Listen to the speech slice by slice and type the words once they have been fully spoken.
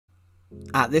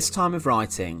At this time of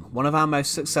writing, one of our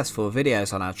most successful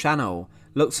videos on our channel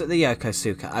looks at the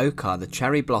Yokosuka Ohka, the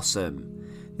Cherry Blossom.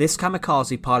 This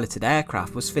kamikaze piloted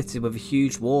aircraft was fitted with a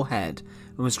huge warhead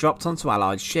and was dropped onto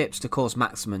allied ships to cause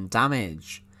maximum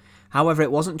damage. However,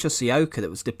 it wasn't just the Ohka that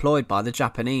was deployed by the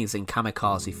Japanese in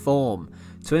kamikaze form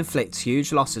to inflict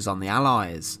huge losses on the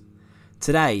allies.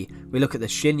 Today, we look at the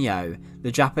Shinyo,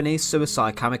 the Japanese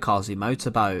suicide kamikaze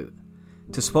motorboat.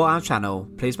 To support our channel,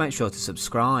 please make sure to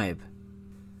subscribe.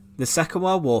 The Second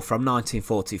World War from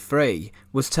 1943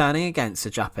 was turning against the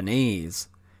Japanese.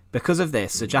 Because of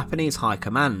this, the Japanese High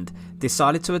Command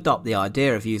decided to adopt the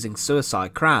idea of using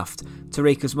suicide craft to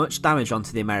wreak as much damage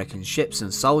onto the American ships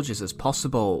and soldiers as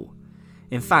possible.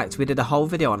 In fact, we did a whole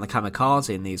video on the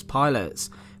kamikaze and these pilots.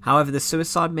 However, the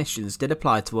suicide missions did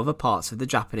apply to other parts of the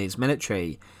Japanese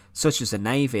military, such as the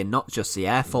Navy and not just the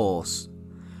Air Force.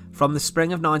 From the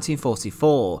spring of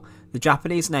 1944, the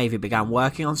Japanese Navy began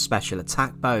working on special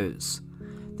attack boats.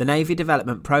 The Navy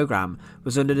Development Program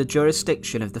was under the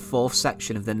jurisdiction of the 4th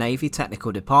Section of the Navy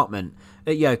Technical Department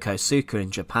at Yokosuka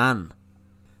in Japan.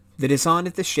 The design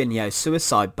of the Shinyo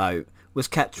suicide boat was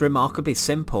kept remarkably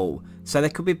simple, so they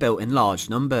could be built in large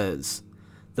numbers.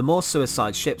 The more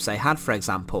suicide ships they had, for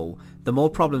example, the more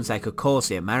problems they could cause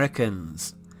the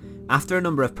Americans. After a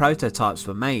number of prototypes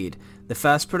were made, the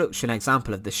first production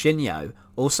example of the Shinyo,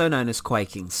 also known as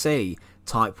Quaking Sea,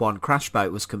 Type 1 crash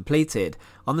boat was completed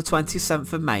on the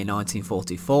 27th of May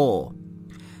 1944.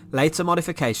 Later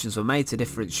modifications were made to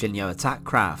different Shinyo attack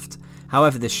craft.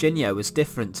 However, the Shinyo was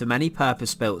different to many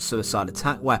purpose-built suicide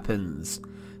attack weapons.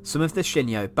 Some of the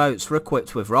Shinyo boats were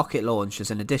equipped with rocket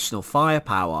launchers and additional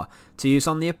firepower to use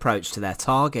on the approach to their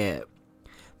target.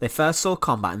 They first saw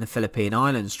combat in the Philippine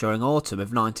Islands during autumn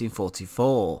of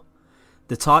 1944.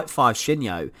 The Type 5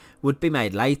 Shinyo would be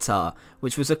made later,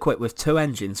 which was equipped with 2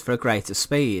 engines for a greater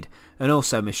speed and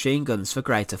also machine guns for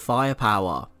greater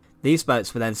firepower. These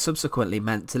boats were then subsequently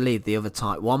meant to lead the other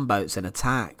Type 1 boats in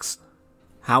attacks.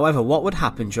 However, what would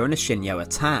happen during a Shinyo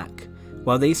attack?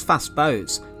 Well, these fast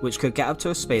boats, which could get up to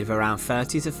a speed of around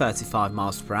 30 to 35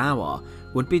 miles per hour,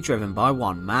 would be driven by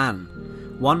one man.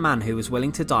 One man who was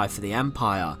willing to die for the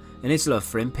Empire and his love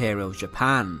for Imperial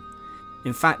Japan.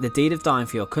 In fact, the deed of dying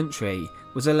for your country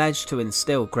was alleged to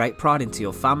instill great pride into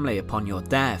your family upon your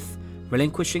death,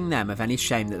 relinquishing them of any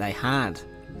shame that they had.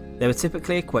 They were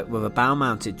typically equipped with a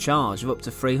bow-mounted charge of up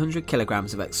to 300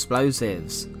 kilograms of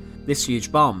explosives. This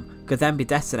huge bomb could then be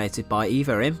detonated by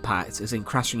either impact, as in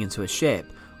crashing into a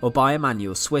ship, or by a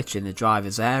manual switch in the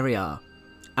driver's area.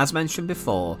 As mentioned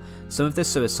before, some of the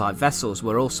suicide vessels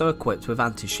were also equipped with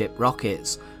anti-ship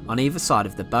rockets on either side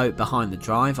of the boat behind the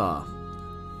driver.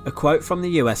 A quote from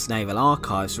the US Naval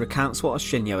Archives recounts what a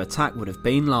Shinyo attack would have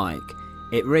been like.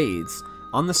 It reads,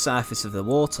 "On the surface of the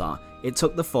water, it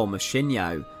took the form of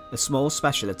Shinyo, a small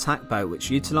special attack boat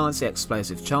which utilised the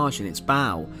explosive charge in its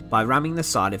bow by ramming the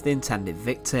side of the intended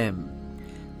victim.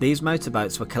 These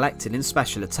motorboats were collected in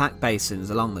special attack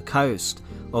basins along the coast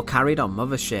or carried on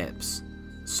motherships.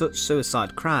 Such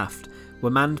suicide craft were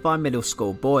manned by middle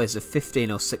school boys of 15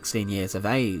 or 16 years of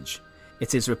age.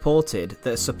 It is reported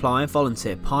that a supply of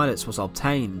volunteer pilots was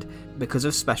obtained because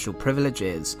of special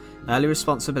privileges, early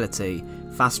responsibility,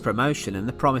 fast promotion and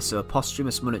the promise of a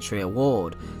posthumous monetary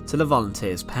award to the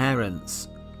volunteers' parents.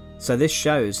 So this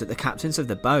shows that the captains of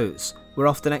the boats were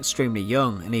often extremely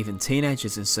young and even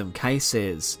teenagers in some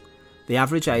cases. The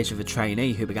average age of a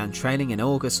trainee who began training in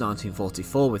August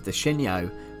 1944 with the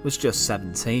Shinyo was just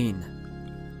 17.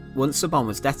 Once the bomb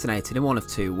was detonated in one of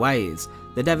 2 ways,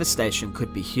 the devastation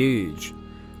could be huge.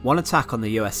 One attack on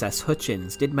the USS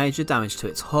Hutchins did major damage to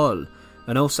its hull,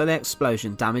 and also the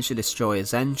explosion damaged the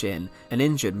destroyer's engine and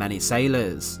injured many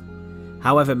sailors.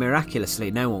 However, miraculously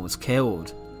no one was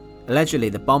killed. Allegedly,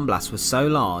 the bomb blast was so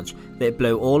large that it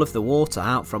blew all of the water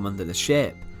out from under the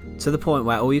ship, to the point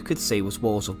where all you could see was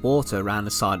walls of water around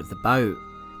the side of the boat.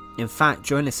 In fact,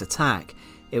 during this attack,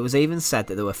 it was even said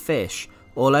that there were fish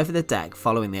all over the deck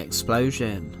following the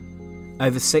explosion.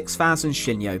 Over 6,000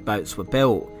 Shinyo boats were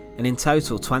built, and in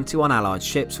total 21 allied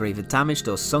ships were either damaged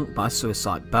or sunk by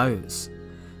suicide boats.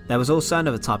 There was also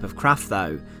another type of craft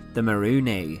though, the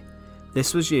Maruni.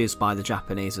 This was used by the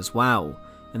Japanese as well,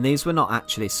 and these were not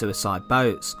actually suicide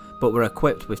boats, but were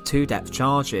equipped with 2 depth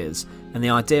charges, and the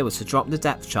idea was to drop the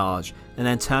depth charge and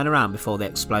then turn around before the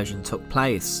explosion took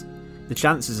place. The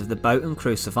chances of the boat and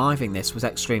crew surviving this was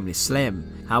extremely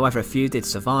slim, however a few did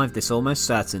survive this almost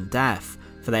certain death,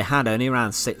 for they had only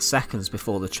around 6 seconds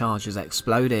before the charges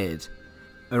exploded.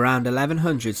 Around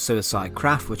 1100 suicide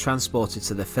craft were transported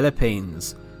to the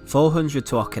Philippines, 400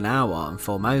 to Okinawa and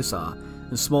Formosa,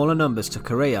 and smaller numbers to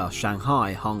Korea,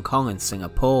 Shanghai, Hong Kong and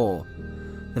Singapore.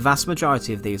 The vast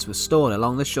majority of these were stored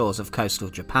along the shores of coastal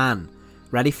Japan,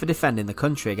 ready for defending the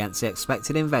country against the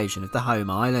expected invasion of the home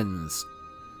islands.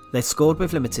 They scored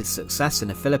with limited success in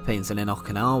the Philippines and in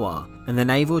Okinawa, and the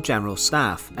Naval General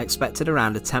Staff expected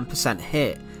around a 10%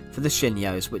 hit for the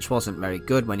Shinyos, which wasn't very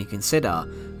good when you consider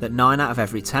that 9 out of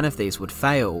every 10 of these would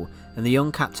fail, and the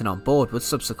young captain on board would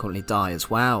subsequently die as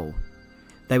well.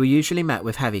 They were usually met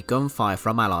with heavy gunfire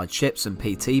from Allied ships and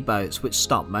PT boats, which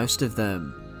stopped most of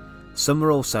them. Some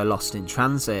were also lost in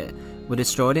transit, were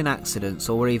destroyed in accidents,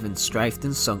 or were even strafed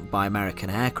and sunk by American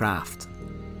aircraft.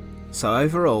 So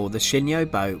overall, the Shinyo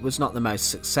boat was not the most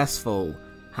successful.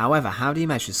 However, how do you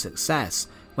measure success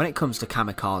when it comes to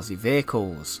kamikaze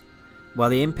vehicles? Well,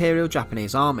 the Imperial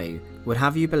Japanese Army would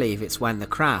have you believe it's when the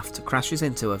craft crashes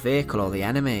into a vehicle or the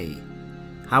enemy.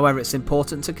 However, it's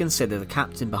important to consider the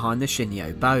captain behind the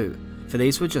Shinyo boat, for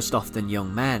these were just often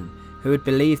young men who had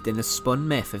believed in the spun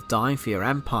myth of dying for your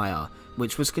empire,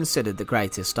 which was considered the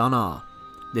greatest honour.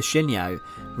 The Shinyo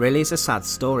really is a sad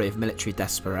story of military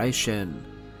desperation.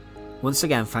 Once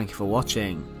again, thank you for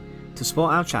watching. To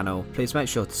support our channel, please make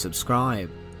sure to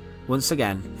subscribe. Once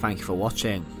again, thank you for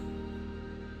watching.